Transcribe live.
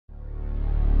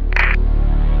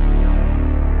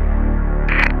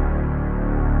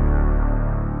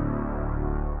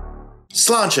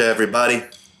Sláinte, everybody.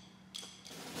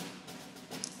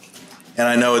 And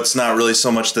I know it's not really so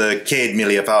much the Cade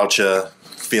Milia Faucha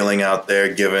feeling out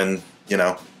there, given, you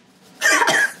know,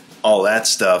 all that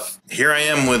stuff. Here I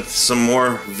am with some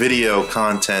more video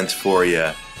content for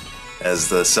you, as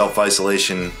the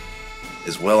self-isolation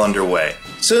is well underway.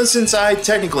 So since I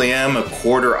technically am a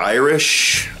quarter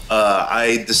Irish,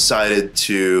 I decided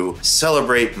to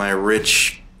celebrate my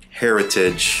rich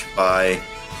heritage by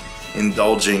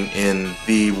indulging in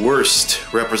the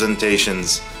worst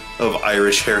representations of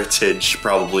Irish heritage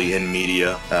probably in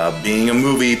media. Being a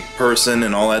movie person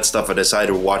and all that stuff, I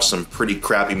decided to watch some pretty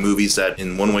crappy movies that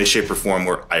in one way, shape, or form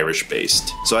were Irish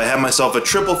based. So I had myself a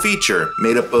triple feature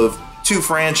made up of 2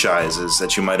 franchises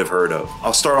that you might have heard of.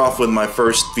 I'll start off with my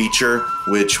first feature,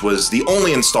 which was the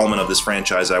only installment of this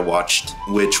franchise I watched,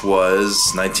 which was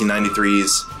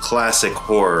 1993's classic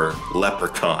horror,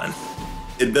 Leprechaun.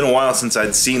 It'd been a while since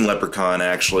I'd seen Leprechaun,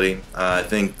 actually. I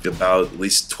think about at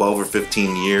least 12 or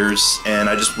 15 years. And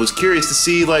I just was curious to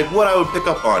see like what I would pick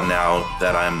up on now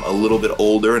that I'm a little bit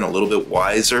older and a little bit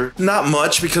wiser. Not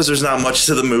much, because there's not much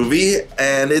to the movie,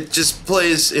 and it just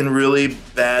plays in really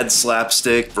bad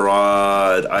slapstick,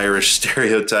 broad Irish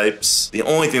stereotypes. The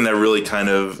only thing that really kind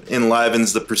of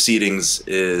enlivens the proceedings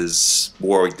is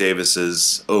Warwick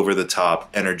Davis's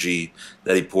over-the-top energy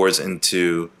that he pours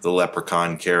into the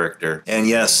Leprechaun character. And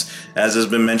yes, as has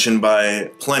been mentioned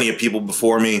by plenty of people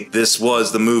before me, this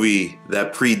was the movie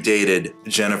that predated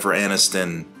Jennifer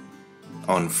Aniston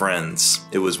on Friends.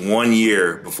 It was 1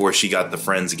 year before she got the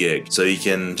Friends gig. So you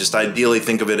can just ideally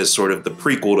think of it as sort of the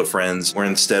prequel to Friends, where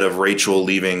instead of Rachel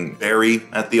leaving Barry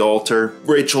at the altar,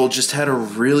 Rachel just had a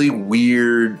really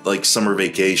weird, like, summer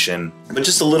vacation. But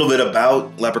just a little bit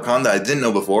about Leprechaun that I didn't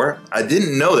know before. I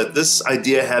didn't know that this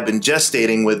idea had been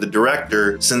gestating with the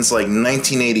director since like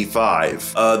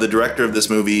 1985. The director of this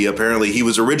movie, apparently he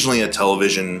was originally a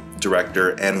television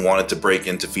director and wanted to break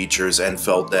into features and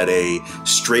felt that a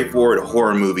straightforward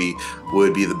horror movie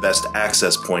would be the best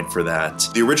access point for that.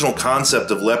 The original concept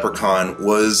of Leprechaun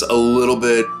was a little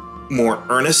bit more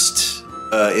earnest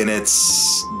in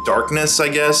its darkness, I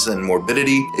guess, and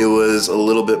morbidity. It was a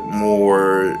little bit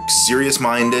more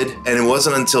serious-minded, and it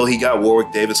wasn't until he got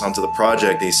Warwick Davis onto the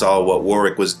project, he saw what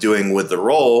Warwick was doing with the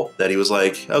role, that he was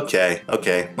like, okay,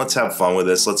 let's have fun with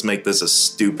this. Let's make this a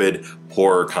stupid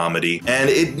horror comedy. And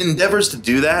it endeavors to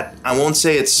do that. I won't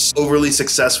say it's overly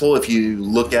successful if you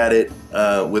look at it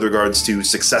with regards to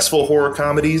successful horror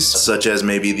comedies, such as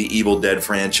maybe the Evil Dead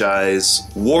franchise.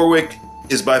 Warwick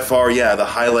is by far, yeah, the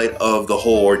highlight of the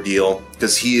whole ordeal,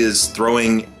 because he is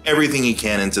throwing everything he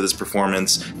can into this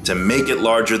performance to make it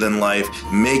larger than life,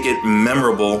 make it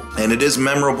memorable. And it is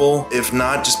memorable, if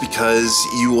not just because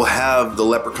you will have the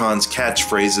Leprechaun's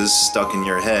catchphrases stuck in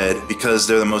your head, because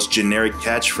they're the most generic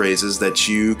catchphrases that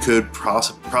you could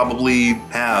probably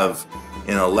have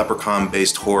in a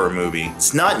Leprechaun-based horror movie.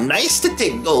 It's not nice to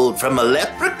take gold from a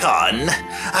leprechaun.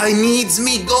 I needs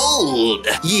me gold.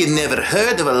 You never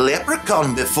heard of a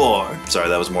leprechaun before. Sorry,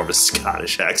 that was more of a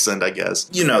Scottish accent, I guess.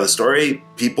 You know the story.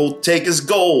 People take his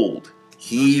gold.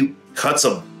 He cuts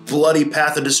a bloody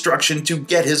path of destruction to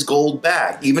get his gold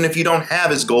back. Even if you don't have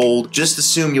his gold, just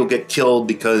assume you'll get killed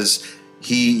because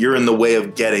you're in the way of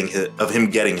him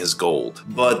getting his gold.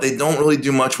 But they don't really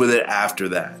do much with it after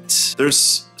that.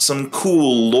 There's some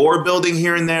cool lore building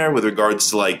here and there with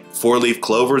regards to like 4-leaf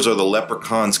clovers or the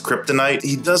leprechaun's kryptonite.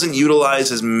 He doesn't utilize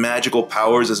his magical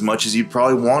powers as much as you'd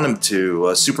probably want him to.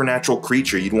 A supernatural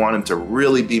creature, you'd want him to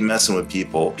really be messing with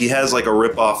people. He has like a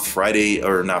rip-off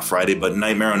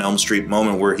Nightmare on Elm Street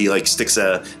moment where he like sticks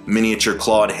a miniature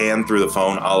clawed hand through the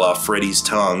phone a la Freddy's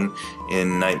tongue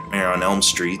in Nightmare on Elm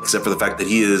Street, except for the fact that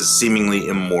he is seemingly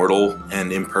immortal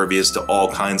and impervious to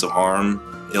all kinds of harm.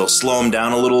 It'll slow him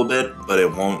down a little bit, but it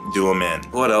won't do him in.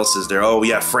 What else is there? Oh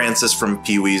yeah, Francis from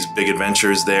Pee-wee's Big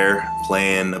Adventures there,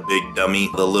 playing a big dummy.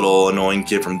 The little annoying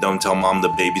kid from Don't Tell Mom the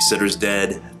Babysitter's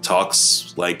Dead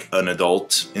talks like an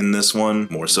adult in this one,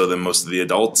 more so than most of the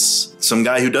adults. Some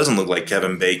guy who doesn't look like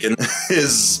Kevin Bacon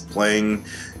is playing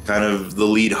kind of the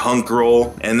lead hunk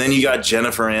role. And then you got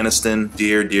Jennifer Aniston,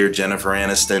 dear Jennifer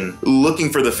Aniston, looking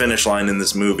for the finish line in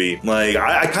this movie. Like,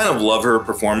 I kind of love her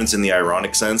performance in the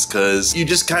ironic sense, because you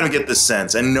just kind of get this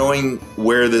sense, and knowing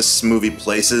where this movie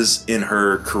places in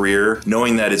her career,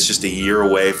 knowing that it's just a year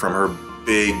away from her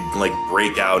big, like,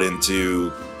 breakout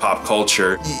into pop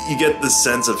culture, you get this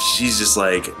sense of she's just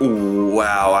like,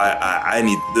 wow, I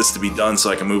need this to be done so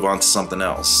I can move on to something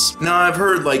else. Now, I've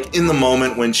heard like in the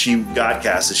moment when she got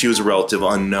casted, she was a relative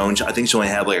unknown. I think she only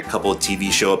had like a couple of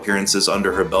TV show appearances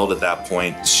under her belt at that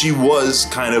point. She was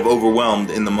kind of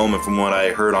overwhelmed in the moment from what I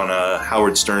heard on a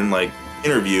Howard Stern like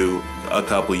interview a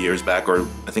couple years back, or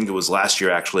I think it was last year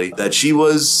actually, that she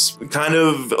was kind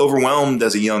of overwhelmed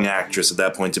as a young actress at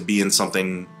that point to be in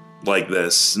something like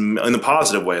this in a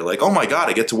positive way. Like, oh my god,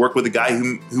 I get to work with a guy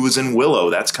who was in Willow.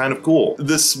 That's kind of cool.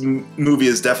 This movie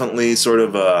is definitely sort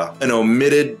of an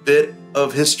omitted bit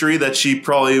of history that she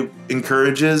probably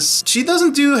encourages. She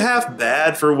doesn't do half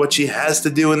bad for what she has to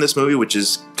do in this movie, which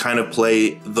is kind of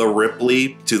play the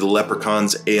Ripley to the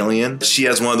Leprechaun's alien. She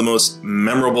has one of the most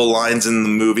memorable lines in the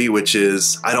movie, which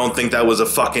is, "I don't think that was a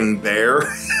fucking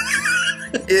bear."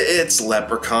 It's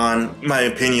Leprechaun. My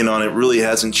opinion on it really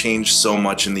hasn't changed so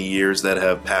much in the years that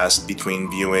have passed between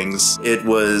viewings. It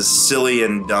was silly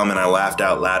and dumb, and I laughed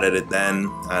out loud at it then.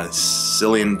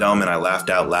 Silly and dumb, and I laughed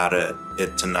out loud at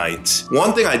it tonight.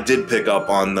 One thing I did pick up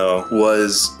on, though,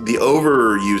 was the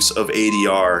overuse of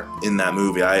ADR in that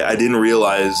movie. I didn't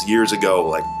realize years ago,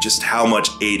 like, just how much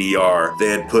ADR they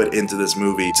had put into this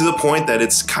movie, to the point that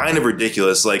it's kind of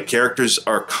ridiculous. Like, characters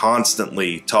are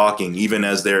constantly talking, even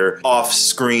as they're off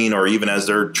screen or even as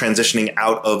they're transitioning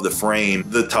out of the frame.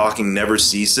 The talking never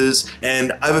ceases,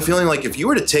 and I have a feeling like if you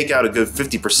were to take out a good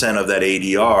 50% of that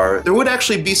ADR, there would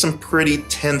actually be some pretty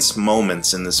tense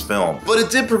moments in this film. But it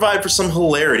did provide for some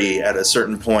hilarity at a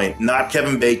certain point. Not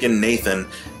Kevin Bacon, Nathan,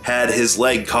 had his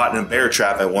leg caught in a bear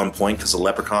trap at one point because the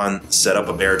leprechaun set up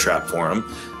a bear trap for him.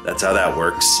 That's how that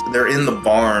works. They're in the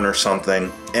barn or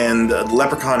something, and the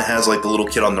leprechaun has like the little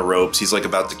kid on the ropes. He's like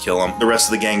about to kill him. The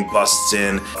rest of the gang busts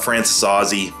in. Francis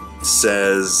Ozzy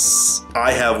says,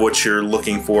 "I have what you're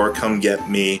looking for, come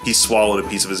get me." He swallowed a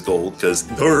piece of his gold because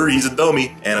he's a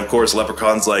dummy. And of course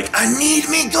Leprechaun's like, "I need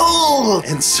me gold!"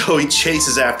 And so he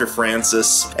chases after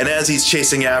Francis, and as he's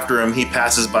chasing after him, he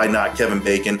passes by not Kevin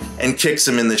Bacon and kicks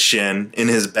him in the shin in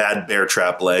his bad bear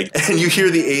trap leg. And you hear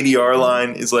the ADR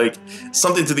line is like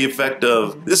something to the effect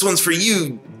of, "This one's for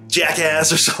you,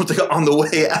 jackass," or something on the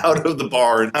way out of the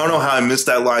barn. I don't know how I missed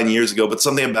that line years ago, but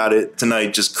something about it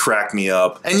tonight just cracked me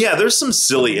up. And yeah, there's some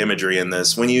silly imagery in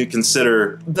this when you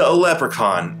consider the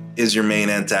leprechaun is your main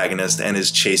antagonist and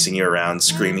is chasing you around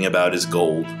screaming about his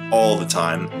gold all the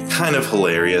time. Kind of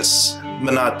hilarious,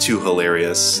 but not too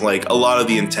hilarious. Like, a lot of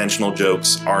the intentional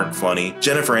jokes aren't funny.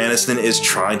 Jennifer Aniston is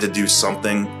trying to do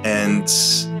something and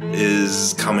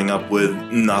is coming up with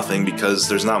nothing because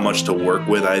there's not much to work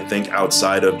with, I think,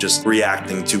 outside of just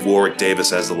reacting to Warwick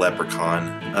Davis as the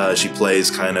leprechaun. She plays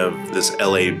kind of this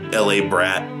LA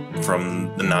brat from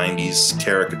the 90s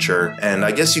caricature, and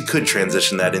I guess you could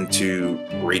transition that into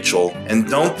Rachel. And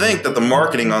don't think that the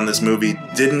marketing on this movie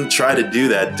didn't try to do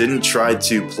that, didn't try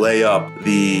to play up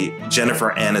the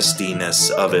Jennifer Aniston-ness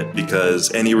of it,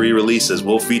 because any re-releases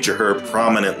will feature her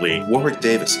prominently. Warwick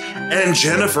Davis and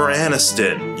Jennifer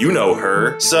Aniston, you know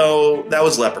her. So that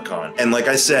was Leprechaun. And like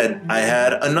I said, I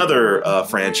had another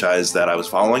franchise that I was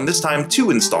following, this time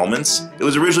 2 installments. It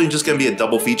was originally just gonna be a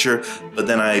double feature, but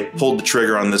then I pulled the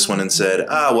trigger on this one and said,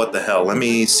 what the hell, let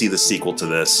me see the sequel to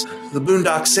this. The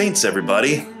Boondock Saints,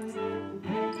 everybody.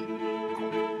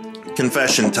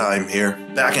 Confession time here.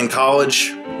 Back in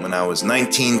college, when I was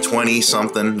 19, 20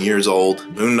 something years old,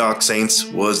 Boondock Saints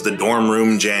was the dorm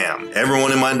room jam.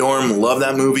 Everyone in my dorm loved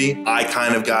that movie. I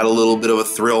kind of got a little bit of a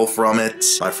thrill from it.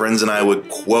 My friends and I would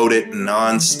quote it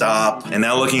non-stop. And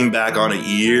now looking back on it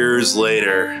years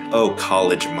later, oh,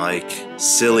 college Mike.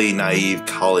 Silly, naive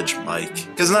college Mike.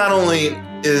 Because not only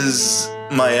is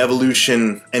my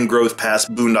evolution and growth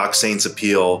past Boondock Saints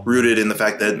appeal rooted in the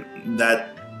fact that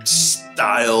that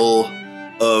style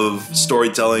of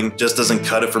storytelling just doesn't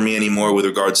cut it for me anymore with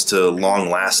regards to long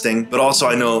lasting, but also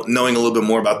I know knowing a little bit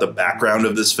more about the background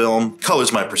of this film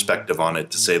colors my perspective on it,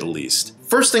 to say the least.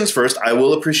 First things first, I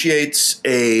will appreciate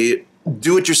a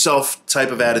do-it-yourself type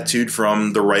of attitude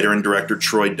from the writer and director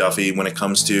Troy Duffy when it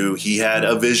comes to, he had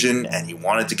a vision and he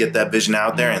wanted to get that vision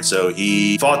out there, and so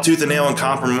he fought tooth and nail and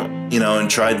and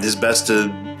tried his best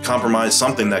to compromise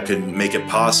something that could make it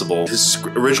possible. His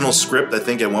original script, I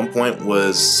think at one point,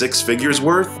 was 6 figures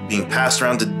worth, being passed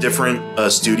around to different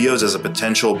studios as a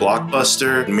potential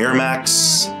blockbuster.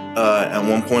 Miramax, at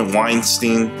one point,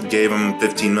 Weinstein gave him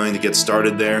 $15 million to get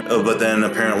started there, but then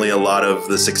apparently a lot of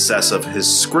the success of his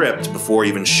script before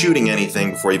even shooting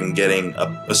anything, before even getting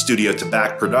a studio to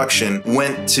back production,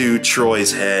 went to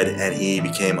Troy's head and he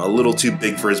became a little too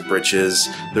big for his britches.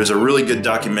 There's a really good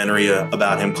documentary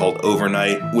about him called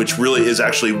Overnight, which really is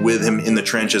actually with him in the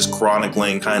trenches,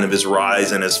 chronicling kind of his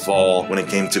rise and his fall when it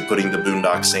came to putting the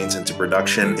Boondock Saints into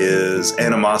production. His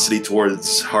animosity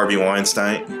towards Harvey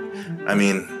Weinstein, I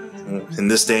mean, in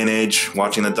this day and age,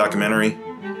 watching that documentary,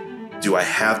 Do I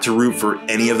have to root for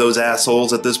any of those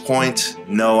assholes at this point?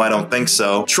 No, I don't think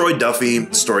so. Troy Duffy,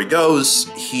 the story goes,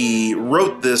 he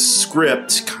wrote this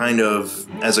script kind of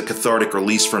as a cathartic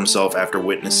release for himself after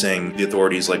witnessing the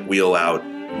authorities like wheel out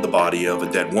the body of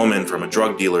a dead woman from a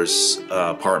drug dealer's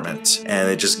apartment. And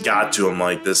it just got to him,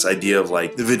 like, this idea of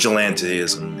like the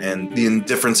vigilantism and the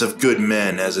indifference of good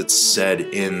men, as it's said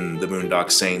in the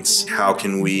Boondock Saints. How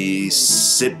can we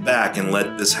sit back and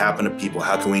let this happen to people?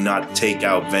 How can we not take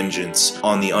out vengeance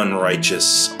on the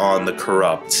unrighteous, on the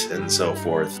corrupt, and so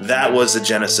forth? That was the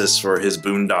genesis for his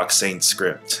Boondock Saints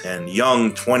script. And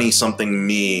young 20-something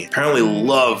me apparently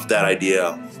loved that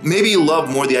idea. Maybe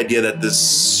loved more the idea that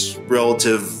this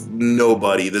relative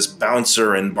nobody, this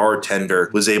bouncer and bartender,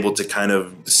 was able to kind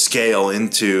of scale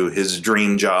into his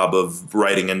dream job of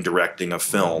writing and directing a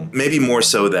film. Maybe more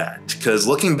so that, because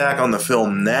looking back on the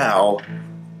film now,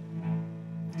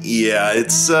 yeah,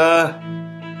 it's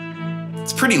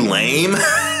pretty lame.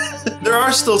 There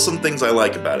are still some things I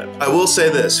like about it. I will say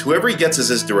this, whoever he gets as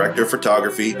his director of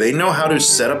photography, they know how to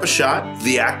set up a shot.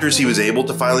 The actors he was able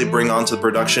to finally bring onto the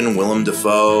production, Willem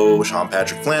Dafoe, Sean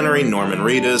Patrick Flanery, Norman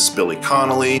Reedus, Billy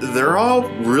Connolly, they're all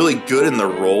really good in their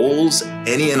roles.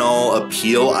 Any and all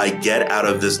appeal I get out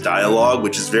of this dialogue,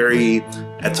 which is very,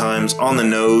 at times,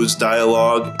 on-the-nose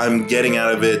dialogue, I'm getting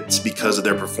out of it because of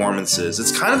their performances.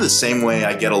 It's kind of the same way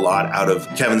I get a lot out of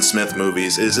Kevin Smith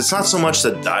movies, is it's not so much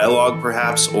the dialogue,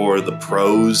 perhaps, or the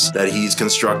prose that he's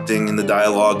constructing in the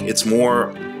dialogue, it's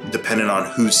more dependent on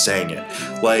who's saying it.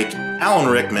 Like, Alan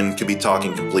Rickman could be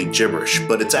talking complete gibberish,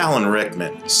 but it's Alan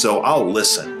Rickman, so I'll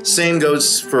listen. Same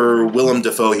goes for Willem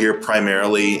Dafoe here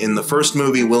primarily. In the first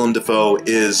movie, Willem Dafoe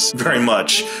is very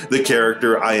much the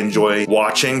character I enjoy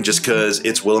watching just because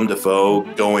it's Willem Dafoe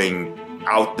going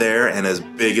out there and as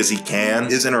big as he can.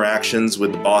 His interactions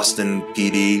with the Boston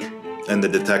PD and the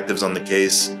detectives on the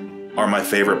case are my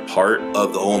favorite part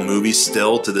of the whole movie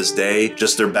still to this day.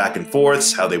 Just their back and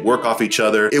forths, how they work off each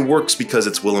other. It works because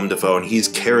it's Willem Dafoe and he's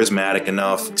charismatic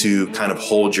enough to kind of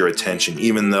hold your attention,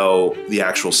 even though the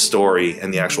actual story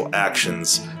and the actual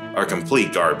actions are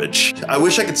complete garbage. I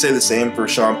wish I could say the same for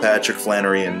Sean Patrick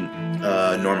Flanery and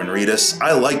Norman Reedus.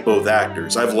 I like both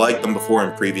actors. I've liked them before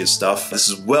in previous stuff. This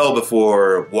is well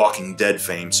before Walking Dead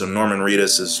fame, so Norman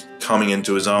Reedus is coming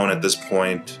into his own at this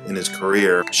point in his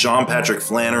career. Sean Patrick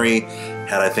Flanery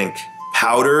had, I think,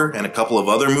 Powder and a couple of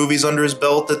other movies under his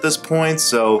belt at this point,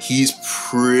 so he's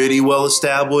pretty well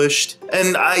established.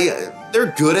 And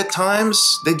they're good at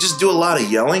times. They just do a lot of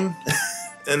yelling.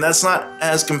 And that's not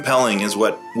as compelling as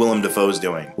what Willem Dafoe's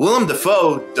doing. Willem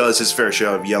Dafoe does his fair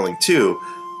share of yelling too,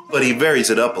 but he varies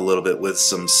it up a little bit with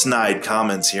some snide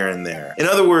comments here and there. In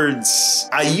other words,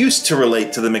 I used to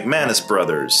relate to the McManus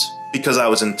brothers because I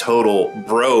was in total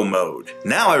bro mode.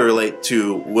 Now I relate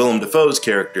to Willem Dafoe's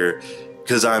character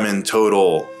because I'm in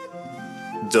total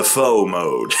Dafoe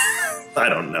mode. I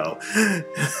don't know.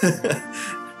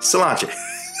 Solange.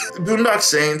 Boondock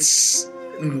Saints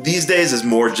these days is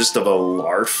more just of a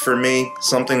larf for me.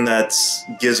 Something that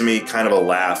gives me kind of a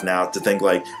laugh now to think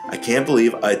like, I can't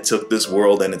believe I took this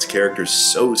world and its characters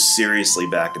so seriously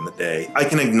back in the day. I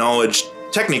can acknowledge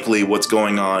technically what's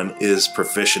going on is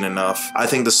proficient enough. I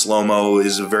think the slow-mo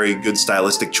is a very good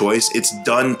stylistic choice. It's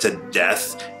done to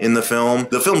death in the film.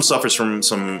 The film suffers from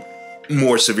some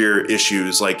more severe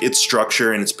issues, like its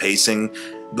structure and its pacing.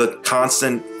 The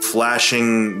constant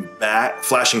flashing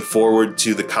forward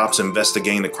to the cops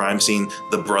investigating the crime scene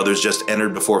the brothers just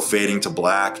entered before fading to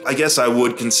black. I guess I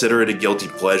would consider it a guilty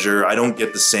pleasure. I don't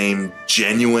get the same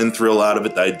genuine thrill out of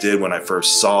it that I did when I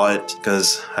first saw it,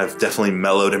 because I've definitely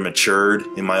mellowed and matured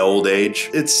in my old age.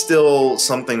 It's still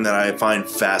something that I find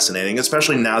fascinating,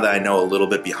 especially now that I know a little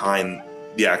bit behind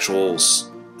the actual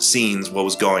scenes, what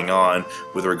was going on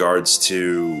with regards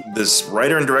to this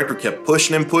writer and director kept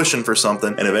pushing and pushing for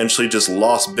something and eventually just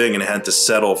lost big and had to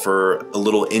settle for a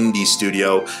little indie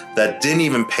studio that didn't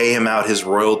even pay him out his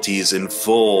royalties in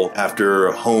full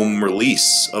after home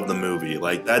release of the movie.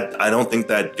 Like that, I don't think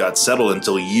that got settled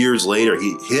until years later.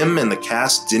 Him and the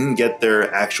cast didn't get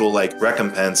their actual like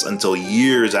recompense until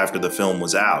years after the film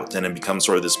was out, and it becomes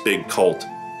sort of this big cult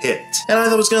hit. And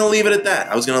I was gonna leave it at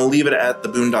that. I was gonna leave it at the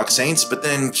Boondock Saints, but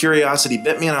then curiosity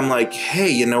bit me and I'm like, hey,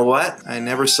 you know what? I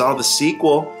never saw the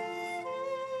sequel.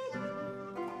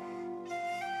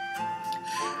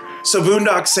 So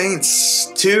Boondock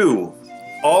Saints 2,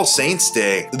 All Saints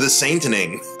Day, the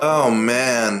Saintening. Oh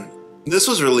man. This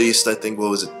was released, I think, what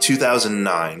was it,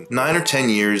 2009? 9 or 10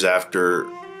 years after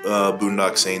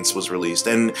Boondock Saints was released.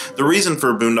 And the reason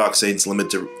for Boondock Saints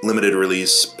limited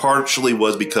release partially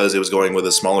was because it was going with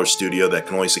a smaller studio that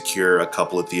can only secure a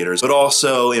couple of theaters, but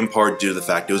also in part due to the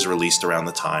fact it was released around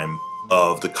the time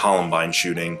of the Columbine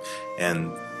shooting,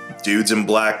 and dudes in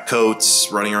black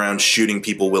coats running around shooting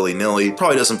people willy-nilly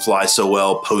probably doesn't fly so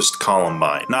well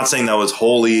post-Columbine. Not saying that was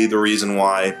wholly the reason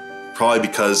why, probably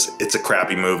because it's a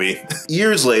crappy movie.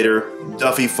 Years later,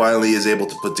 Duffy finally is able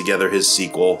to put together his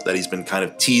sequel that he's been kind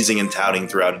of teasing and touting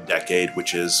throughout a decade,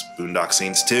 which is Boondock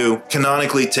Saints 2.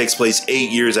 Canonically takes place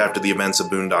 8 years after the events of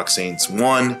Boondock Saints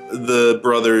 1. The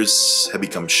brothers have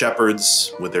become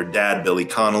shepherds with their dad, Billy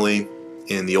Connolly,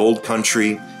 in the old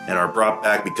country, and are brought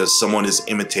back because someone is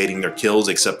imitating their kills,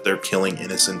 except they're killing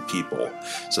innocent people.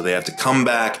 So they have to come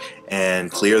back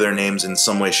and clear their names in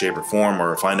some way, shape, or form,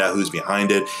 or find out who's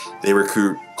behind it. They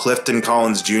recruit Clifton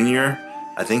Collins Jr.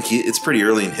 I think it's pretty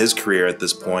early in his career at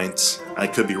this point. I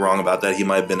could be wrong about that. He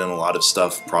might have been in a lot of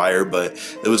stuff prior, but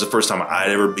it was the first time I'd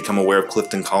ever become aware of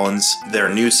Clifton Collins,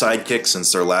 their new sidekick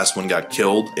since their last one got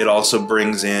killed. It also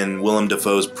brings in Willem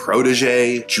Dafoe's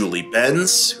protege, Julie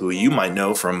Benz, who you might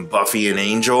know from Buffy and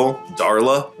Angel,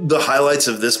 Darla. The highlights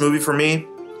of this movie for me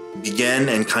begin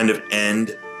and kind of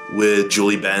end with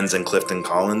Julie Benz and Clifton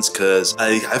Collins, because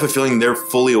I have a feeling they're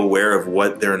fully aware of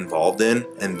what they're involved in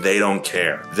and they don't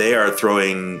care. They are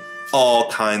throwing all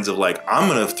kinds of like, I'm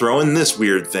gonna throw in this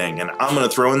weird thing and I'm gonna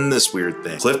throw in this weird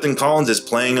thing. Clifton Collins is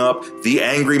playing up the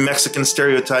angry Mexican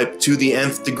stereotype to the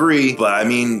nth degree, but I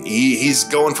mean, he's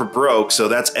going for broke, so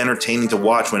that's entertaining to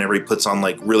watch whenever he puts on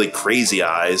like really crazy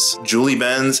eyes. Julie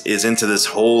Benz is into this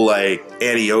whole like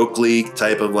Annie Oakley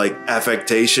type of like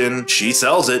affectation. She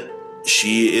sells it.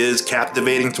 She is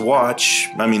captivating to watch.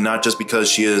 I mean, not just because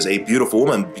she is a beautiful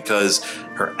woman, because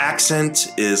her accent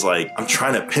is like, I'm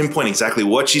trying to pinpoint exactly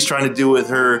what she's trying to do with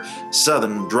her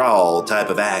southern drawl type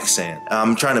of accent.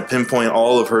 I'm trying to pinpoint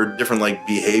all of her different like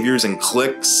behaviors and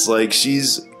clicks. Like,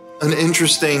 she's an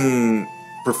interesting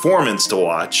performance to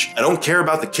watch. I don't care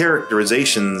about the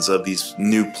characterizations of these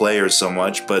new players so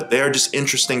much, but they are just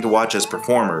interesting to watch as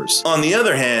performers. On the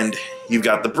other hand, you've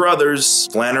got the brothers,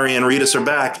 Flannery and Reedus are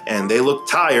back, and they look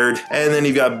tired. And then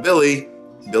you've got Billy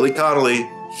Connolly.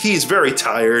 He's very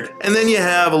tired. And then you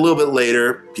have a little bit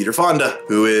later, Peter Fonda,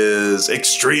 who is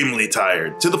extremely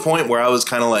tired, to the point where I was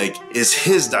kind of like, is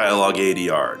his dialogue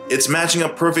ADR? It's matching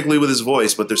up perfectly with his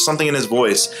voice, but there's something in his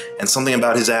voice and something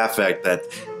about his affect that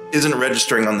isn't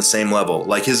registering on the same level.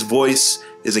 Like, his voice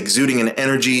is exuding an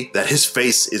energy that his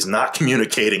face is not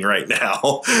communicating right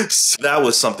now. So that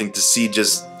was something to see,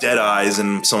 just dead eyes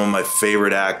in some of my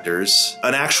favorite actors.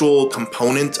 An actual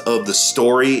component of the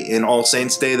story in All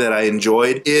Saints Day that I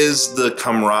enjoyed is the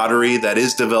camaraderie that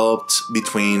is developed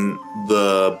between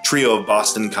the trio of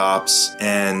Boston cops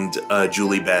and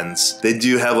Julie Benz. They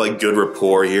do have like good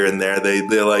rapport here and there. They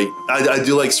like, I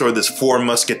do like sort of this Four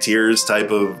Musketeers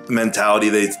type of mentality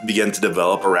they begin to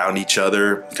develop around each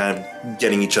other, kind of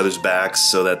getting each other's backs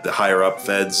so that the higher up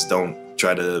feds don't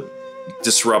try to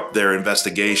disrupt their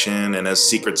investigation, and as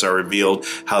secrets are revealed,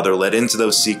 how they're led into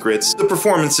those secrets. The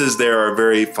performances there are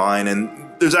very fine, and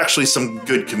there's actually some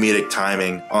good comedic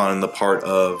timing on the part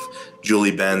of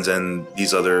Julie Benz and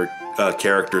these other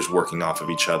characters working off of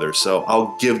each other. So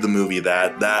I'll give the movie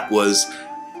that. That was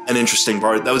an interesting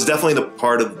part. That was definitely the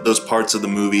part of those parts of the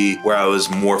movie where I was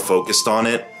more focused on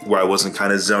it, where I wasn't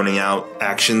kind of zoning out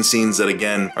action scenes that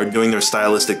again are doing their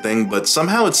stylistic thing, but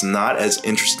somehow it's not as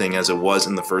interesting as it was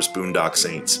in the first Boondock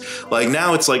Saints. Like,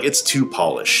 now it's like it's too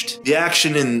polished. The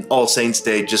action in All Saints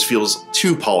Day just feels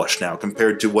too polished now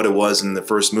compared to what it was in the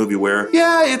first movie, where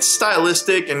yeah, it's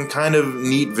stylistic and kind of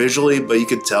neat visually, but you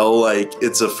could tell like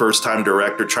it's a first-time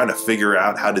director trying to figure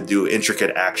out how to do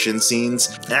intricate action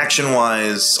scenes.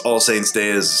 Action-wise, All Saints Day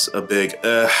is a big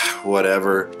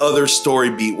whatever. Other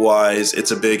story beat-wise, it's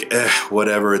a big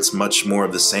whatever. It's much more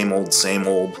of the same old, same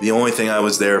old. The only thing I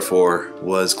was there for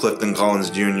was Clifton Collins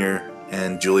Jr.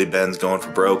 and Julie Benz going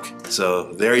for broke.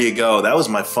 So there you go. That was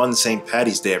my fun St.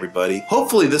 Paddy's Day, everybody.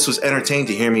 Hopefully this was entertaining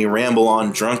to hear me ramble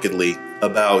on drunkenly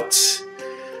about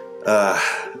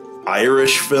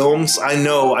Irish films. I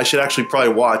know I should actually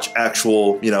probably watch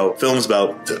actual, films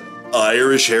about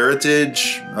Irish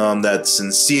heritage that's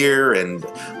sincere and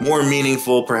more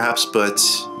meaningful perhaps, but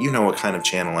you know what kind of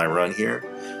channel I run here.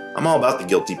 I'm all about the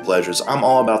guilty pleasures. I'm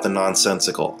all about the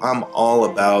nonsensical. I'm all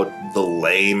about the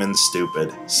lame and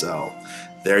stupid. So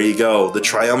there you go. The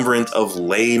triumvirate of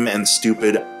lame and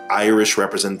stupid Irish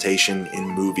representation in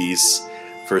movies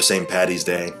for St. Paddy's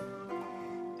Day.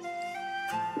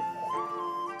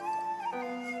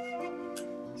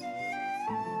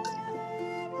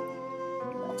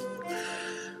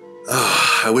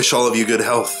 I wish all of you good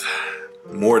health.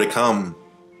 More to come.